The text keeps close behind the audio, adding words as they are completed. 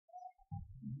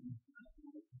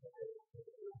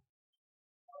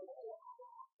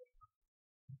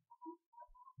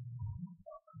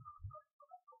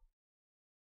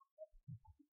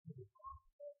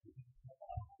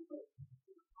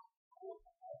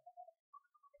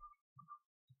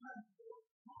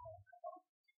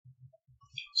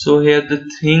So here the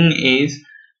thing is,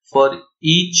 for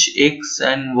each x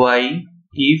and y,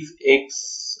 if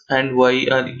x and y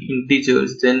are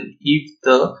integers, then if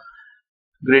the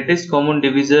greatest common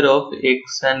divisor of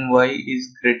x and y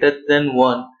is greater than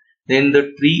 1, then the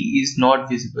tree is not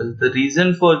visible. The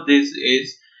reason for this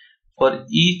is, for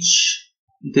each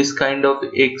this kind of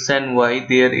x and y,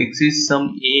 there exists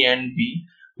some a and b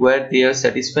where they are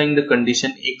satisfying the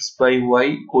condition x by y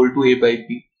equal to a by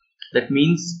b. That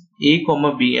means a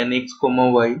comma b and x comma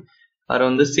y are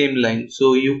on the same line,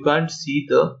 so you can't see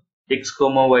the x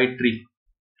comma y tree.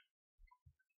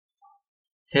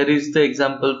 Here is the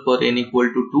example for n equal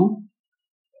to 2.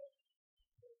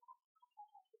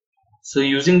 So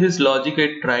using this logic,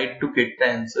 I tried to get the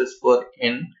answers for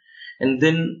n, and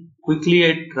then quickly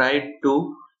I tried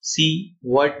to see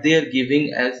what they are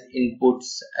giving as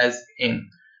inputs as n.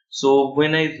 So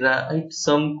when I write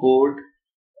some code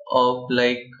of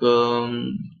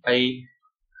I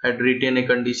had written a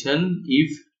condition,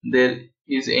 if there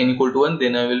is n equal to 1,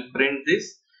 then I will print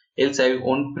this, else I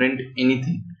won't print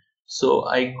anything. So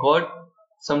I got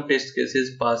some test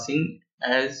cases passing.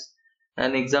 As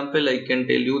an example, I can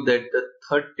tell you that the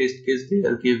third test case they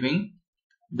are giving,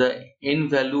 the n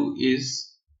value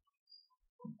is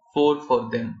 4 for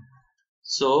them.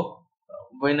 So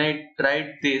when I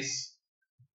tried this,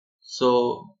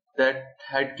 so that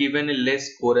had given a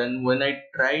less score, and when I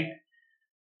tried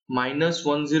minus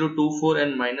 1024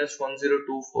 and minus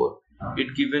 1024,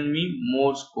 it given me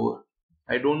more score.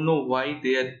 I don't know why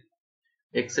they are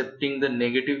accepting the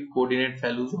negative coordinate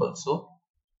values also.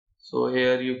 So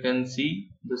here you can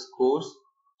see the scores.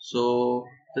 So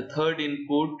the third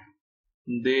input,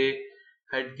 they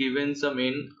had given some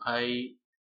n. I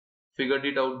figured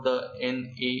it out, the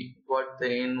n, what the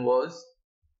n was.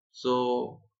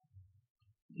 So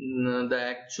the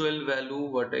actual value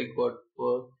what I got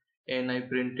for n, I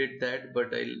printed that,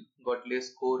 but I got less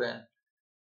score, and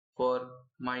for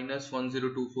minus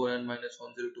 1024 and minus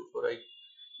 1024 I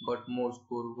got more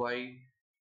score. Why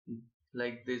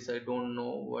like this? I don't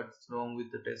know what's wrong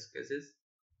with the test cases.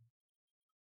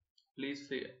 Please,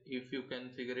 if you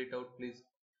can figure it out, please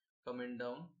comment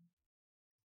down.